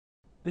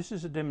This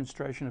is a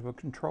demonstration of a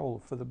controller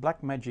for the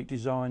Blackmagic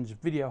Design's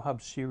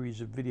Videohub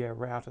series of video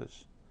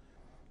routers.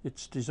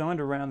 It's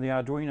designed around the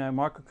Ardino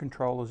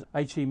microcontroller's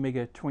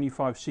ATmega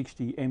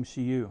 2560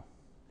 MCU.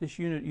 This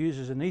unit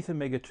uses an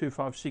EtherMega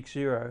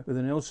 2560 with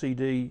an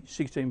LCD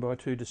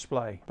 16:2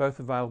 display, both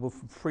available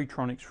from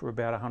Freetronics for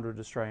about $100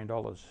 Australian.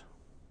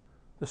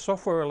 The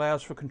software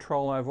allows for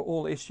control over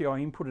all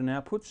SDI input and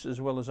outputs, as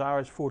well as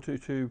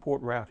RS422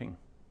 port routing.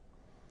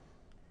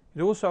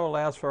 It also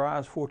allows for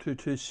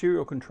RS422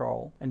 serial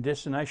control and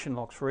destination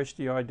locks for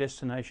SDI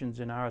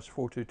destinations and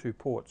RS422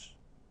 ports.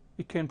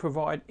 It can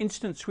provide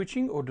instant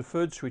switching or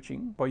deferred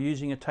switching by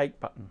using a take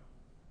button.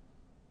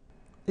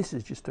 This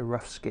is just a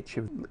rough sketch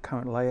of the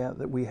current layout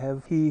that we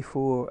have here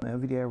for our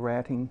video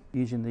routing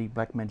using the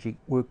Blackmagic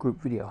Workgroup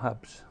video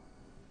hubs.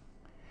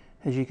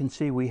 As you can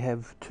see, we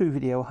have two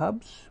video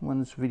hubs.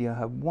 One's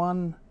Videohub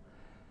 1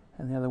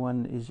 and the other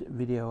one is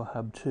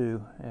Videohub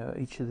 2.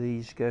 Each of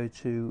these go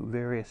to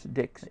various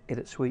decks,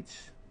 edit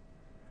suites,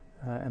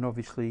 and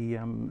obviously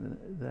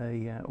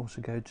they also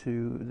go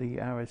to the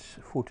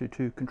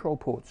RS422 control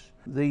ports.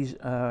 These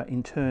are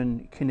in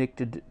turn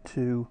connected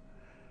to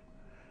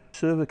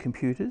server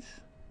computers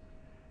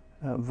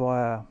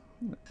via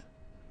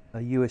a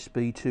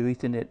USB to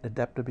Ethernet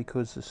adapter,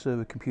 because the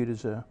server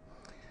computers are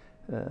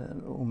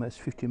almost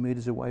 50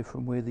 meters away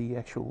from where the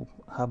actual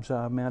hubs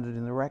are mounted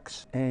in the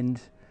racks, and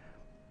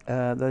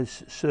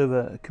those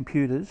server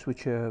computers,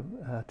 which are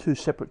two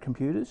separate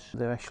computers,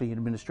 they're actually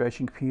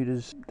administration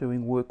computers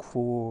doing work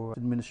for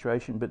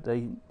administration, but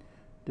they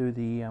do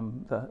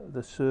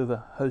the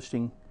server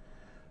hosting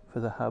for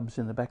the hubs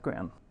in the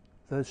background.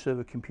 Those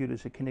server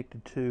computers are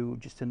connected to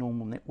just a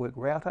normal network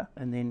router,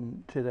 and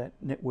then to that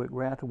network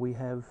router we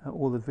have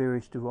all the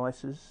various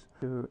devices,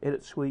 the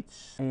edit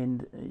suites,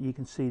 and you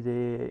can see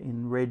there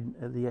in red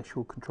the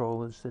actual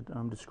controllers that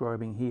I'm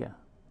describing here.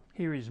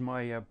 Here is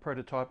my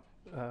prototype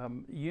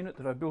unit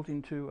that I built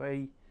into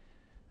a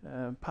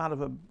part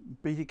of a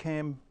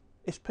Betacam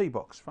SP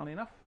box, funnily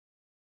enough.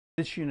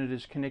 This unit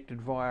is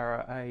connected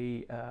via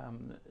a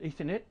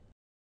Ethernet,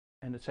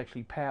 and it's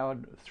actually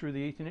powered through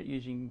the Ethernet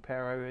using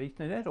Power over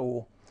Ethernet,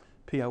 or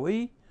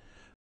PoE.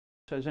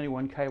 So there's only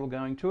one cable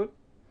going to it.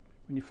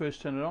 When you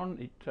first turn it on,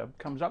 it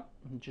comes up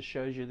and just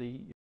shows you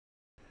the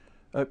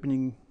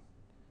opening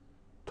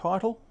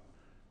title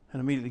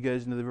and immediately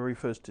goes into the very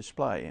first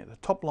display. The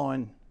top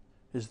line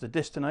is the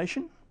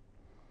destination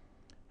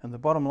and the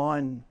bottom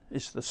line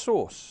is the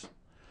source.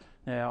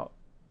 Now,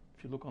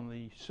 if you look on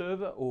the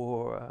server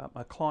or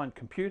a client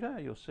computer,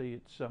 you'll see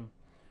it's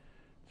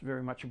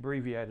very much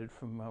abbreviated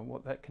from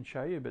what that can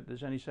show you, but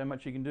there's only so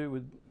much you can do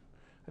with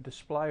a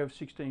display of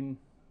 16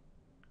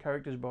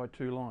 characters by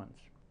 2 lines.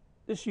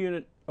 This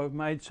unit I've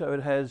made so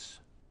it has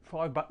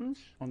 5 buttons.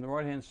 On the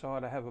right hand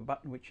side I have a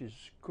button which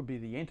could be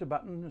the enter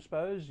button, I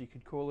suppose you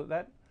could call it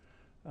that,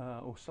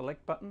 or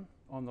select button.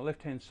 On the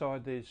left hand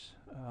side there's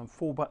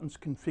 4 buttons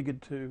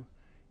configured to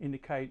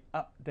indicate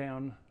up,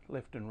 down,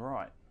 left and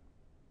right.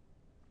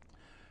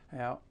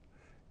 Now,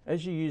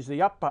 as you use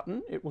the up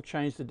button, it will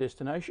change the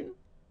destination.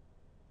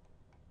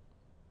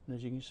 And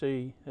as you can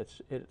see,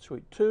 that's Edit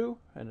Suite 2,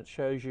 and it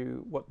shows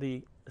you what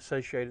the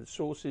associated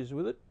source is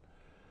with it.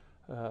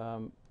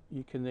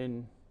 You can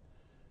then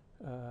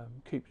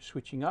keep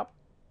switching up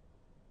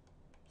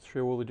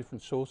through all the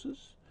different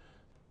sources.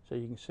 So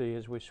you can see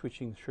as we're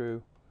switching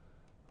through,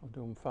 I'll do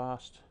them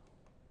fast.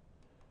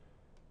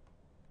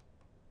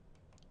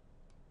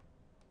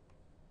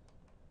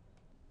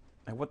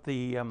 And what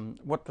the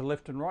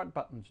left and right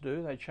buttons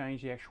do, they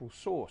change the actual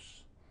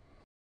source.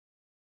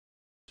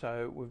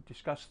 So we've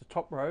discussed the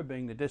top row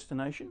being the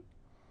destination.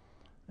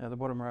 Now the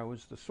bottom row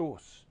is the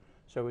source.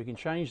 So we can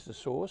change the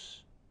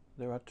source.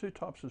 There are 2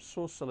 types of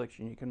source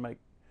selection you can make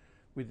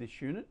with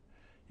this unit.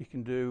 You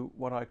can do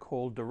what I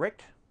call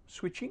direct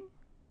switching,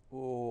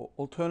 or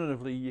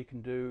alternatively you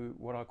can do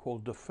what I call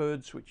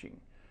deferred switching.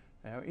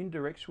 Now in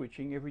direct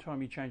switching, every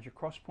time you change a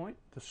cross point,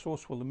 the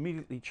source will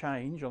immediately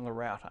change on the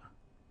router.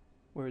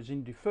 Whereas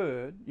in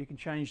deferred, you can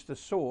change the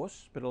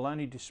source, but it'll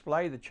only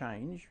display the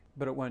change,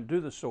 but it won't do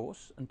the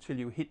source until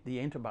you hit the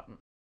enter button.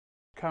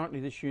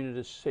 Currently this unit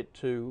is set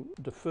to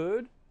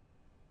deferred,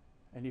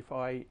 and if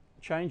I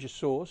change a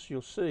source,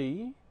 you'll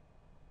see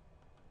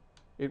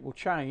it will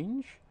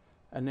change,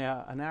 and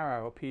now an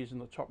arrow appears in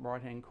the top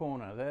right hand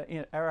corner.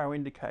 The arrow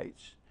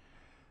indicates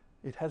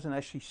it hasn't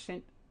actually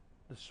sent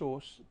the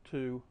source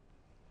to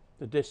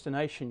the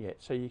destination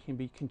yet, so you can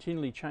be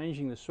continually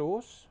changing the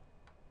source,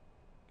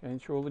 going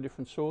through all the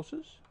different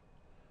sources.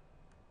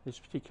 This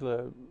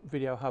particular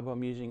video hub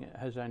I'm using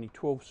has only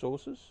 12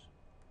 sources.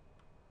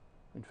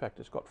 In fact,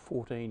 it's got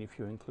 14 if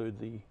you include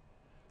the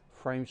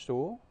frame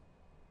store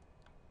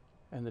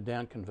and the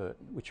down convert,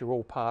 which are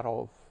all part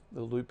of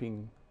the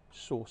looping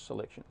source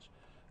selections.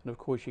 And of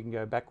course you can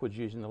go backwards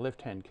using the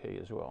left hand key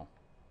as well.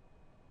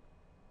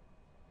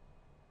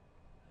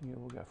 Here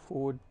we'll go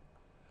forward.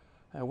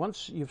 Now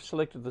once you've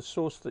selected the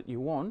source that you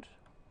want,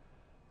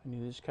 and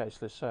in this case,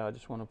 let's say I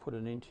just want to put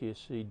an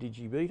NTSC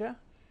digibeta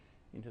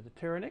into the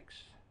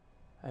TERANEX,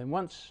 and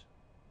once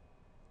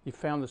You've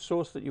found the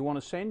source that you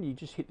want to send, you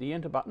just hit the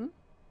enter button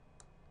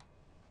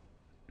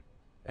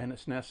and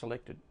it's now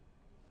selected.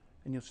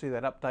 And you'll see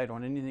that update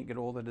on anything at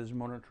all that is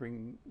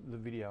monitoring the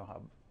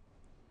Videohub.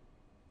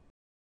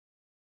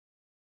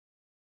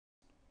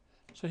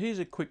 So here's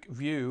a quick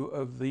view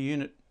of the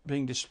unit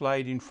being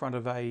displayed in front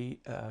of a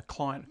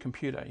client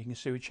computer. You can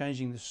see we're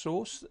changing the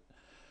source,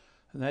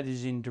 and that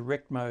is in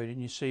direct mode,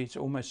 and you see it's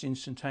almost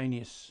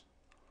instantaneous.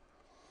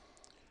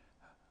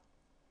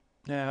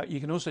 Now you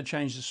can also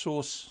change the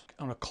source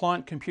on a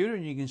client computer,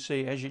 and you can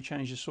see as you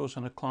change the source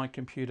on a client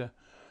computer,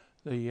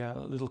 the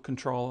little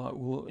controller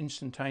will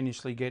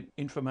instantaneously get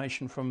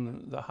information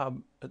from the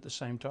hub at the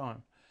same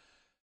time.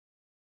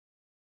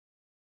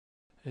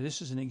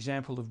 This is an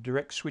example of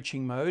direct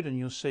switching mode, and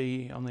you'll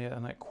see on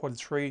that quad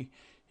 3,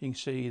 you can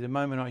see the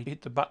moment I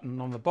hit the button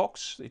on the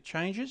box, it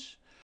changes.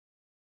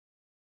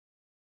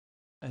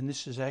 And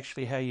this is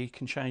actually how you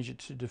can change it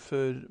to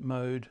deferred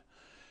mode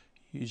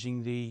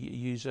using the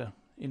user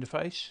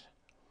interface.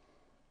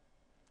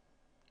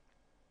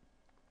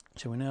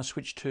 So we now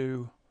switch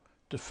to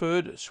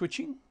deferred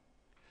switching,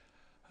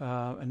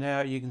 and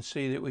now you can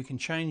see that we can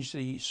change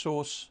the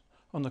source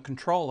on the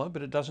controller,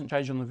 but it doesn't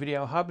change on the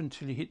Videohub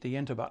until you hit the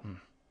enter button,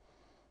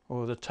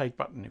 or the take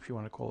button if you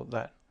want to call it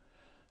that.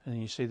 And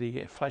you see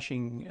the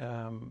flashing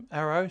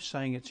arrow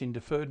saying it's in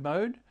deferred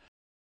mode.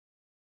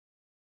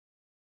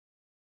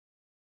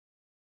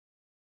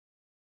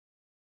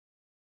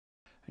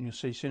 And you'll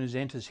see as soon as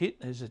enter's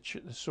hit, there's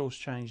the source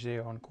change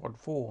there on quad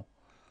 4.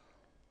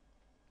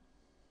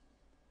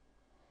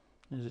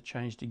 There's it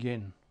changed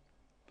again.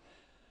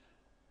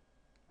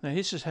 Now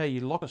this is how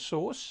you lock a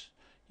source.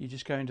 You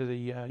just go into the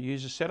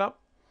user setup.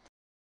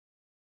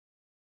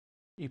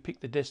 You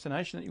pick the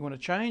destination that you want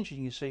to change, and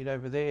you can see it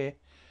over there,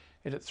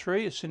 edit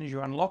 3. As soon as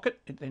you unlock it,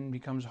 it then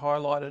becomes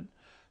highlighted,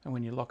 and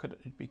when you lock it,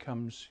 it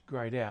becomes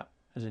greyed out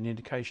as an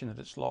indication that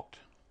it's locked.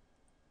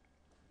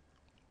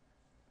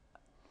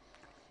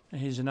 And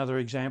here's another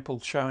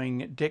example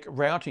showing deck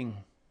routing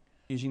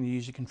using the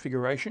user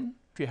configuration.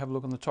 If you have a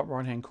look on the top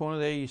right hand corner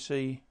there, you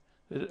see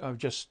that I've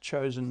just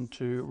chosen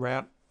to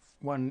route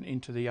one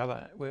into the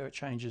other, where it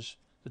changes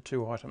the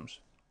two items.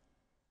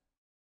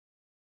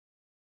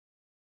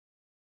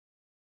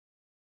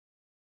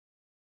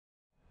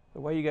 The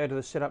way you go to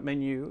the setup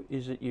menu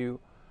is that you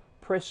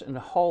press and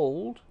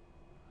hold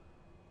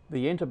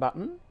the enter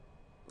button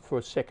for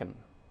a second,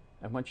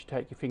 and once you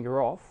take your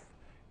finger off,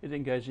 it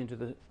then goes into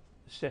the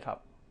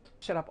setup.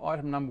 Setup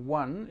item number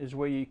 1 is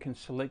where you can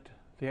select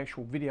the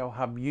actual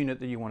Videohub unit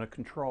that you want to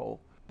control.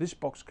 This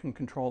box can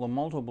control a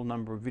multiple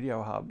number of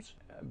video hubs,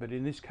 but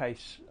in this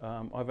case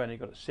I've only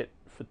got it set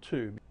for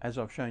 2. As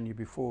I've shown you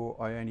before,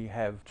 I only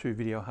have 2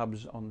 video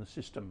hubs on the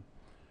system.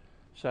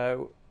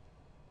 So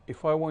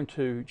if I want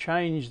to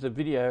change the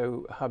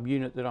Videohub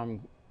unit that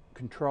I'm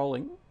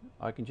controlling,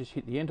 I can just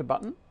hit the enter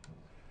button.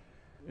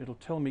 It'll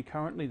tell me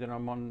currently that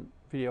I'm on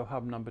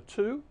Videohub number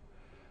 2,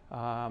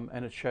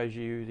 and it shows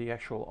you the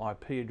actual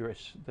IP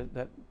address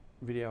that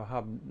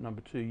Videohub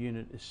number 2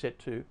 unit is set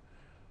to,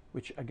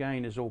 which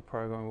again is all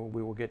programmable.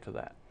 We will get to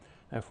that.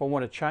 Now if I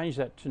want to change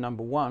that to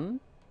number 1,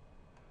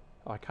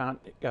 I can't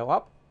go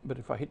up, but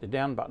if I hit the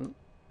down button,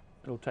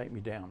 it'll take me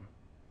down.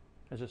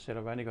 As I said,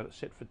 I've only got it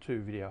set for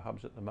 2 video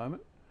hubs at the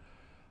moment.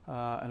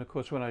 And of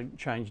course when I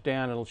change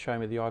down, it'll show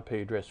me the IP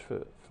address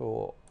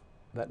for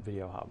that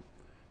video hub.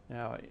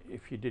 Now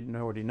if you didn't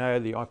already know,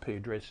 the IP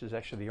address is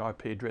actually the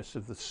IP address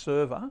of the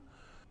server.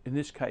 In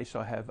this case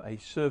I have a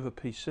server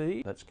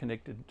PC that's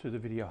connected to the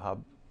video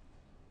hub.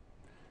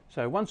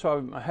 So once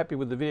I'm happy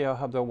with the video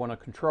hub that I want to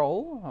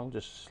control, I'll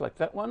just select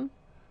that one.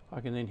 I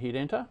can then hit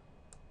enter,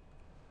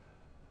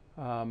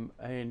 and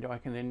I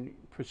can then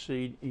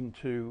proceed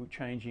into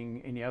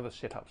changing any other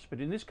setups.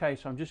 But in this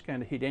case I'm just going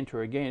to hit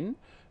enter again.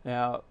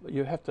 Now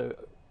you have to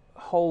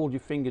hold your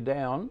finger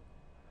down,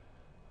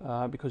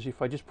 because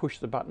if I just push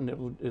the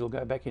button, it'll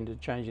go back into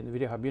changing the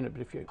Videohub unit.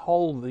 But if you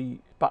hold the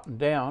button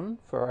down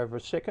for over a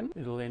second,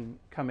 it'll then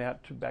come out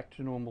back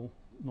to normal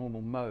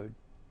mode.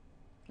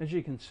 As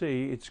you can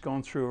see, it's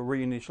gone through a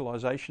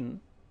reinitialization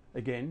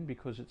again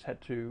because it's had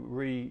to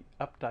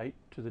re-update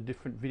to the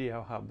different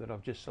Videohub that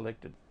I've just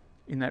selected.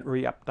 In that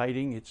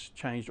re-updating, it's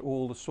changed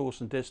all the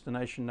source and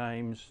destination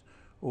names,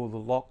 all the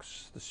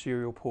locks, the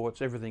serial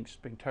ports, everything's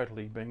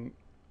totally been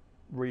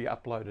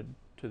re-uploaded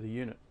to the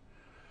unit.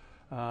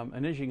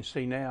 And as you can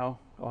see now,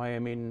 I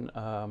am in,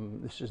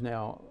 this is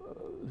now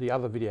the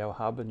other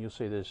Videohub, and you'll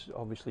see there's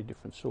obviously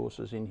different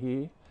sources in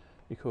here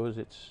because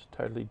it's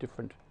totally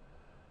different,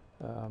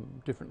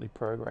 differently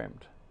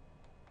programmed.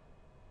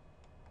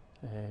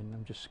 And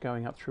I'm just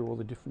going up through all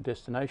the different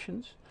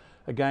destinations.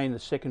 Again, the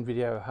second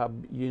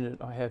Videohub unit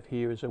I have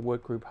here is a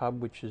workgroup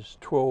hub, which is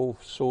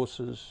 12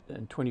 sources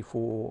and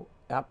 24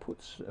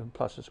 outputs, and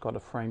plus it's got a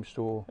frame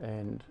store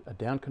and a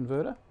down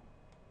converter.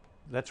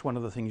 That's one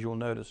of the things you'll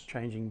notice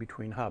changing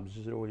between hubs,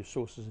 is that all your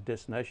sources and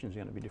destinations are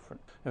going to be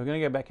different. Now we're going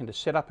to go back into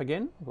setup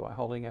again by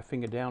holding our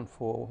finger down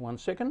for 1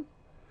 second.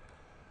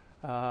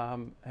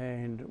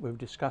 And we've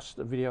discussed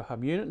the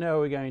Videohub unit. Now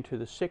we're going to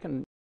the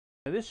second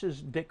Now this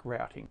is deck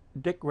routing.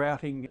 Deck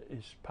routing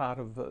is part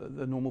of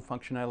the normal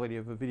functionality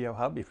of a video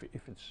hub if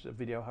it's a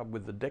video hub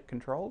with the deck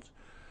controls.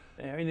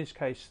 Now in this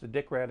case the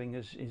deck routing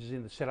is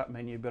in the setup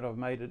menu, but I've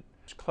made it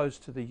close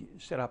to the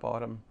setup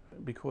item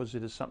because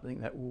it is something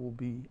that will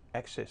be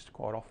accessed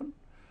quite often.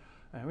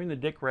 Now in the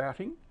deck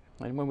routing,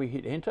 and when we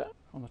hit enter,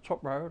 on the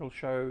top row it'll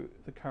show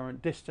the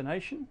current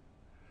destination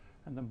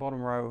and the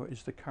bottom row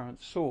is the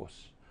current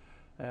source.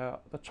 Now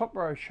the top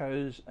row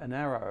shows an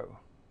arrow.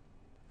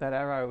 That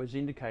arrow is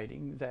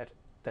indicating that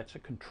that's a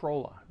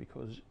controller,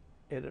 because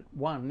edit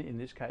 1 in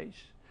this case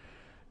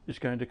is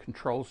going to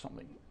control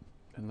something,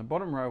 and the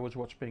bottom row is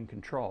what's being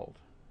controlled.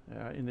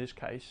 In this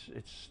case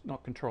it's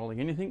not controlling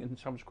anything, and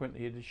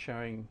subsequently it is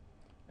showing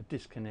a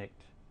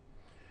disconnect.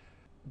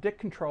 Deck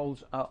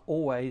controls are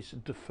always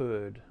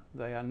deferred.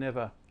 They are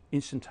never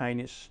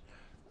instantaneous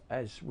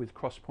as with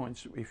cross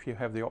points if you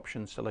have the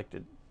option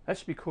selected.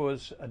 That's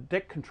because a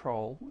deck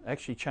control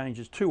actually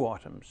changes 2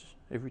 items.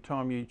 Every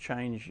time you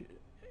change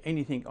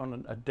anything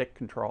on a deck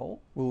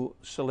control will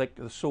select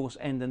the source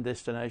and the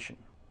destination.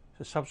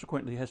 So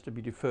subsequently it has to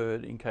be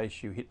deferred in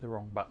case you hit the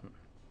wrong button.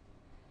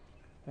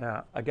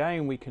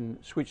 Again, we can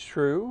switch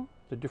through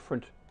the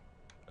different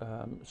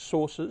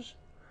sources.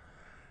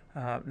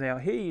 Now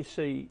here you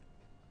see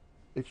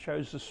it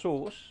shows the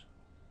source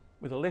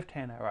with a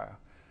left-hand arrow.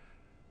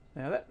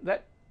 Now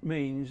that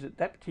means that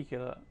that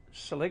particular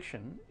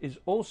selection is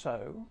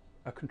also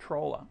a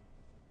controller,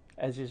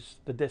 as is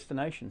the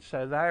destination,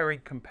 so they are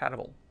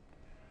incompatible.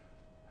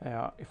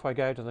 Now if I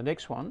go to the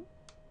next one,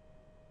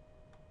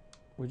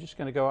 we're just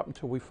going to go up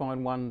until we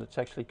find one that's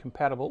actually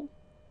compatible.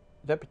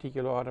 That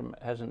particular item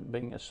hasn't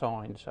been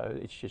assigned, so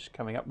it's just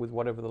coming up with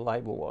whatever the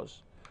label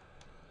was.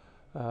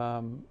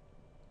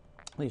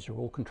 These are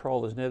all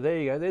controllers. Now there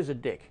you go, there's a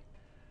deck.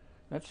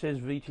 That says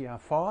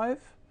VTR5,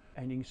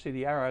 and you can see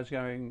the arrows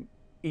going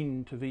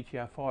into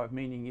VTR5,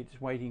 meaning it's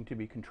waiting to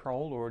be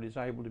controlled, or it is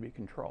able to be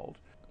controlled.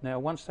 Now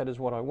once that is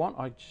what I want,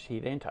 I just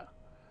hit enter,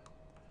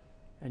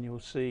 and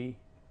you'll see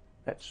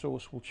that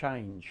source will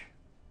change.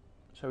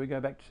 So we go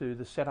back to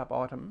the setup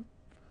item,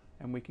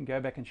 and we can go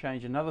back and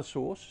change another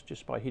source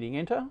just by hitting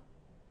enter.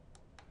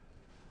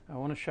 I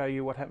want to show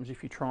you what happens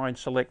if you try and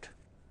select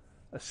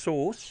a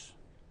source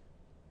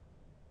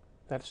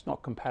that's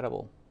not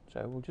compatible.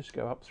 So we'll just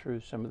go up through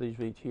some of these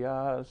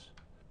VTRs.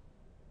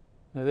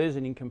 Now there's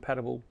an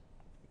incompatible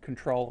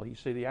controller. You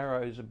see the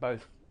arrows are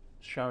both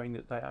showing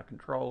that they are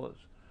controllers.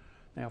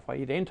 Now if I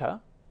hit enter,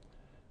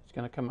 it's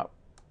going to come up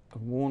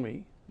and warn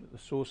me that the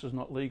source is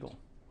not legal.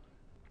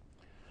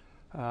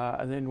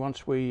 And then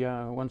once we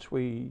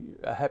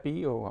are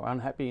happy or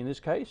unhappy in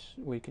this case,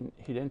 we can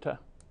hit enter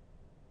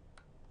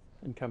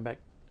and come back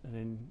and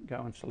then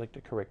go and select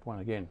a correct one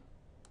again.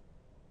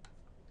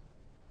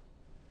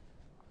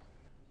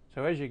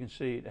 So as you can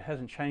see, it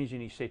hasn't changed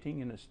any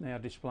setting, and it's now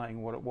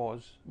displaying what it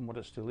was and what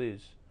it still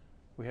is.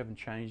 We haven't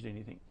changed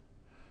anything.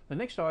 The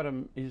next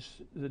item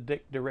is the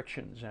deck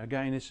directions. Now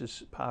again, this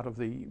is part of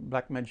the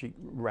Blackmagic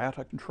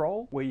router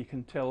control, where you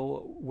can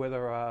tell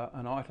whether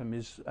an item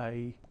is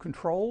a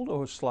controlled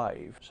or a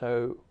slave.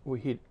 So we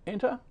hit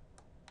enter,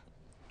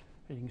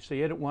 and you can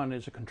see edit 1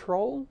 is a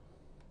control,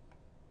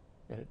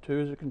 edit 2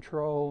 is a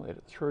control,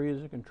 edit 3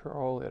 is a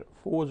control, edit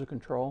 4 is a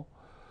control.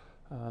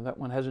 That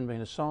one hasn't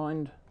been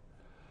assigned.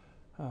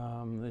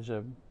 There's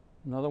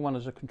another one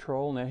as a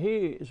control. Now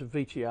here is a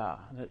VTR,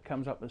 and it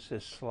comes up and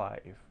says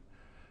slave.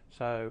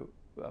 So,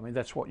 I mean,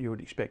 that's what you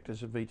would expect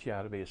as a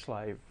VTR to be a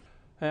slave.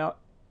 Now,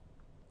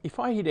 if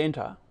I hit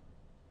enter,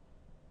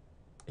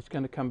 it's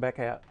going to come back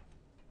out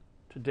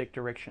to deck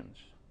directions.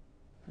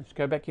 Let's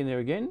go back in there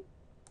again.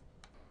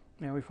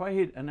 Now, if I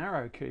hit an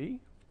arrow key,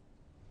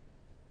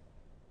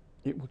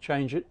 it will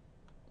change it.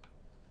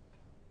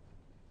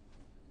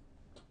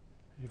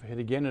 If I hit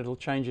again, it'll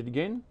change it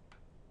again,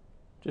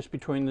 just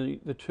between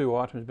the 2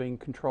 items being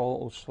control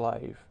or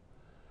slave.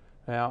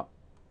 Now,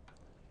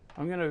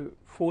 I'm going to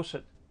force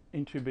it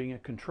into being a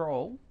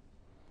control,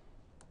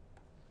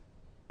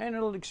 and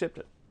it'll accept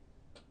it.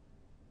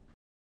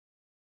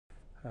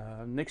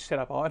 Next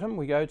setup item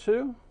we go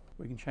to,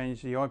 we can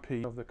change the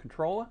IP of the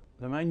controller.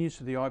 The main use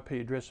of the IP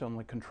address on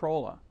the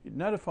controller, it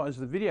notifies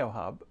the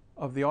Videohub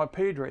of the IP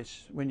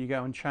address when you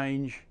go and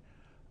change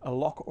a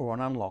lock or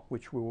an unlock,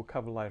 which we will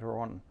cover later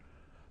on.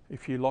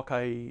 If you lock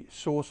a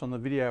source on the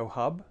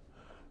Videohub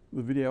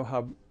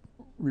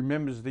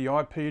remembers the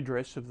IP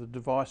address of the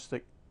device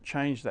that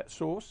changed that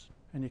source,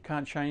 and you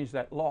can't change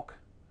that lock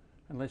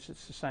unless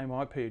it's the same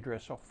IP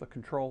address off the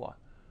controller.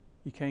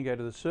 You can go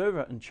to the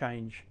server and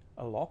change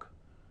a lock,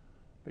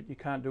 but you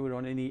can't do it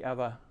on any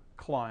other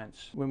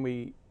clients. When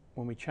we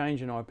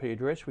change an IP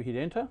address, we hit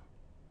enter,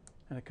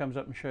 and it comes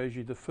up and shows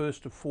you the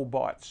first of 4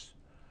 bytes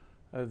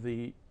of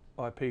the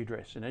IP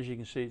address. And as you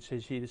can see, it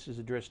says here this is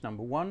address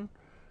number 1.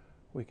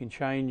 We can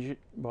change it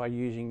by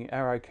using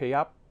arrow key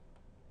up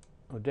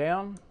or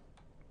down.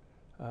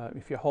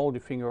 If you hold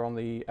your finger on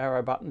the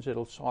arrow buttons,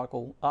 it'll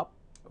cycle up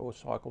or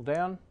cycle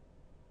down.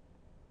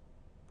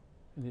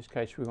 In this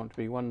case we want to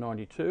be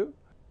 192,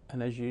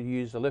 and as you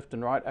use the left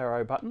and right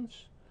arrow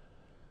buttons,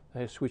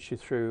 They switch you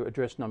through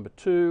address number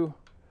 2,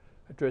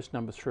 address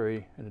number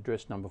 3 and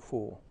address number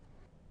 4.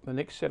 The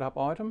next setup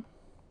item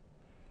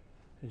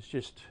is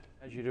just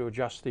as you to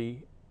adjust the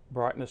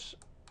brightness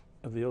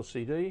of the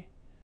LCD.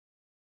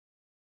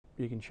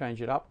 You can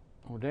change it up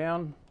or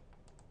down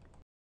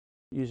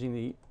using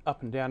the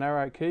up and down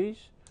arrow keys.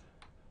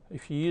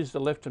 If you use the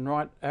left and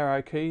right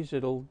arrow keys,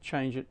 it'll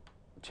change it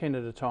 10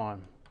 at a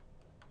time.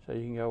 So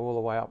you can go all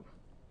the way up,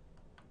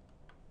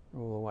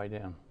 all the way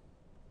down.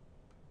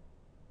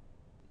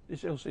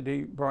 This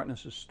LCD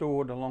brightness is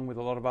stored along with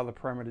a lot of other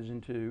parameters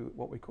into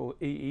what we call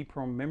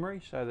EEPROM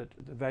memory, so that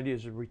the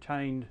values are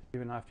retained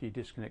even after you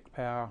disconnect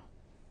power.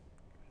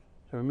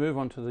 So we move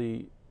on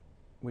to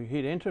we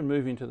hit enter and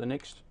move into the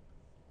next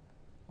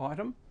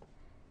item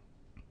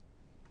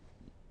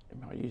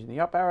by using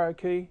the up arrow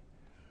key.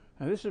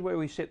 Now this is where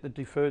we set the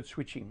deferred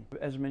switching.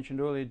 As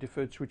mentioned earlier,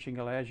 deferred switching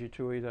allows you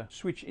to either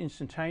switch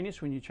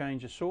instantaneous when you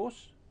change a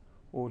source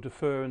or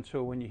defer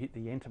until when you hit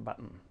the enter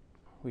button.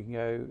 We can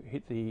go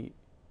hit the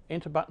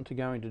enter button to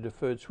go into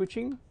deferred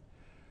switching,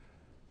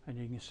 and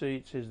you can see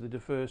it says the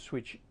defer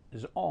switch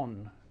is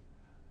on,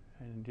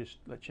 and just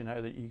let you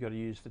know that you've got to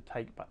use the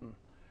take button.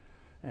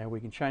 Now we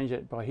can change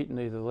that by hitting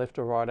either the left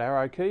or right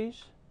arrow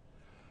keys,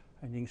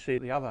 and you can see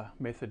the other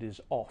method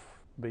is off,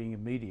 being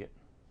immediate.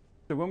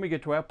 So when we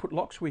get to output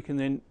locks, we can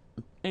then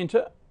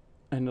enter,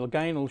 and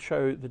again it'll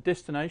show the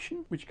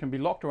destination, which can be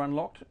locked or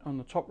unlocked on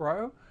the top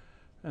row,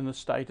 and the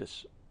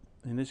status.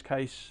 In this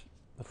case,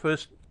 the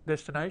first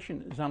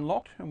destination is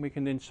unlocked, and we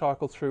can then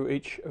cycle through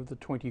each of the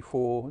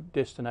 24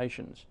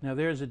 destinations. Now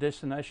there is a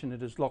destination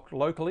that is locked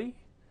locally.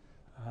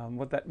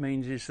 What that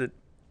means is that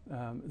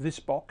this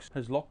box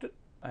has locked it,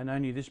 and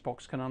only this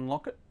box can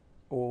unlock it,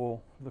 or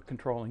the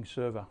controlling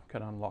server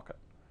can unlock it.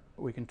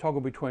 We can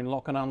toggle between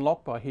lock and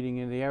unlock by hitting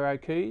in the arrow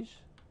keys.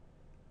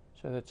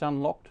 So that's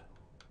unlocked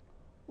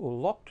or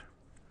locked.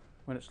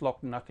 When it's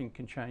locked, nothing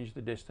can change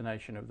the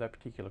destination of that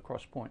particular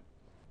cross point.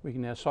 We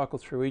can now cycle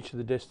through each of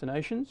the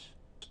destinations.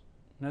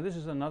 Now this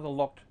is another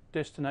locked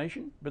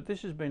destination, but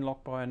this has been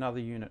locked by another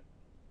unit.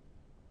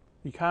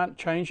 You can't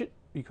change it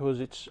because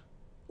it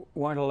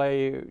won't allow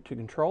you to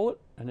control it,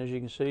 and as you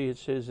can see it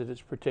says that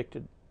it's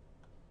protected.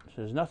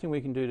 So there's nothing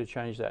we can do to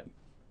change that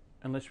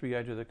unless we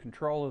go to the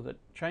controller that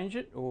changed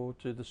it or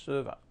to the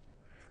server.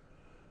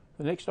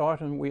 The next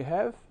item we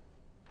have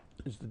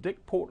is the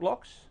deck port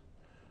locks.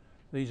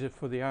 These are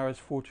for the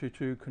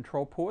RS422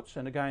 control ports,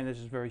 and again this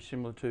is very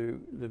similar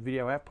to the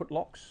video output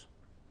locks.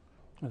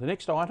 Now the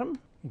next item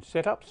in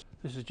setups,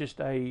 this is just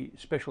a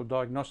special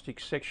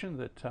diagnostics section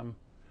that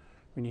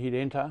when you hit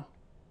enter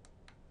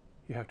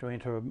you have to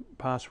enter a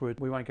password.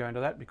 We won't go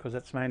into that because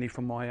that's mainly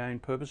for my own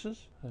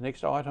purposes. The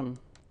next item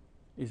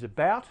is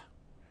about,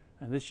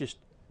 and this just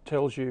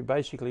tells you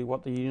basically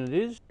what the unit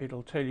is.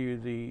 It'll tell you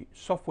the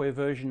software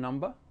version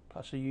number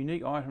plus a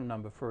unique item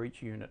number for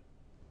each unit.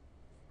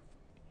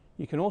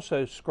 You can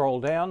also scroll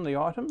down the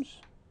items.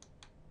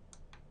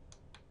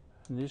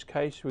 In this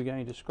case we're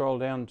going to scroll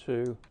down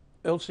to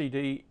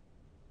LCD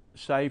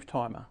save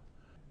timer.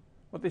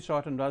 What this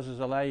item does is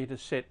allow you to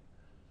set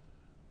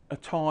a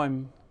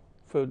time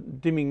for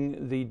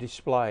dimming the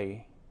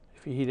display.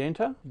 If you hit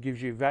enter, it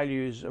gives you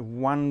values of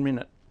 1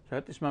 minute. So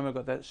at this moment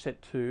I've got that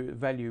set to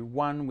value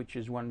 1, which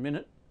is 1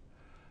 minute.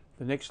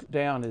 The next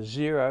down is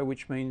 0,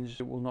 which means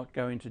it will not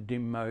go into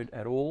dim mode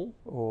at all,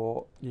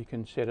 or you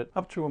can set it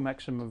up to a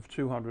maximum of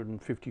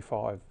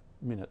 255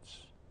 minutes.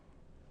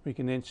 We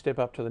can then step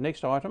up to the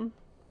next item,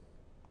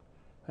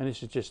 and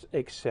this is just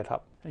X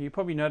setup. Now you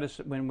probably noticed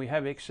that when we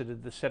have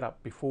exited the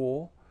setup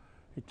before,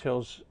 it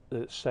tells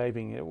that it's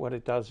saving it. What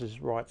it does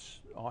is writes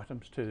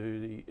items to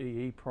the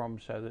EEPROM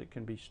so that it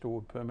can be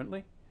stored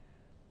permanently.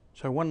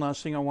 So one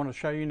last thing I want to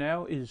show you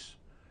now is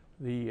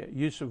the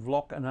use of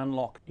lock and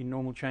unlock in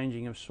normal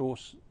changing of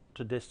source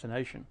to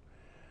destination.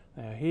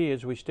 Now here,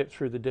 as we step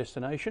through the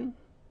destination,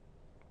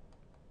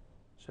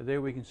 so there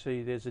we can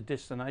see there's a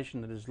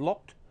destination that is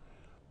locked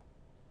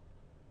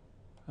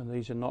and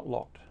these are not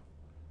locked.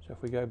 So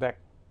if we go back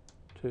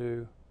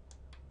to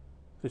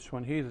this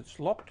one here that's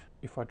locked,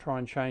 if I try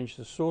and change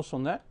the source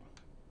on that,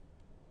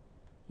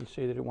 you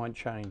see that it won't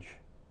change.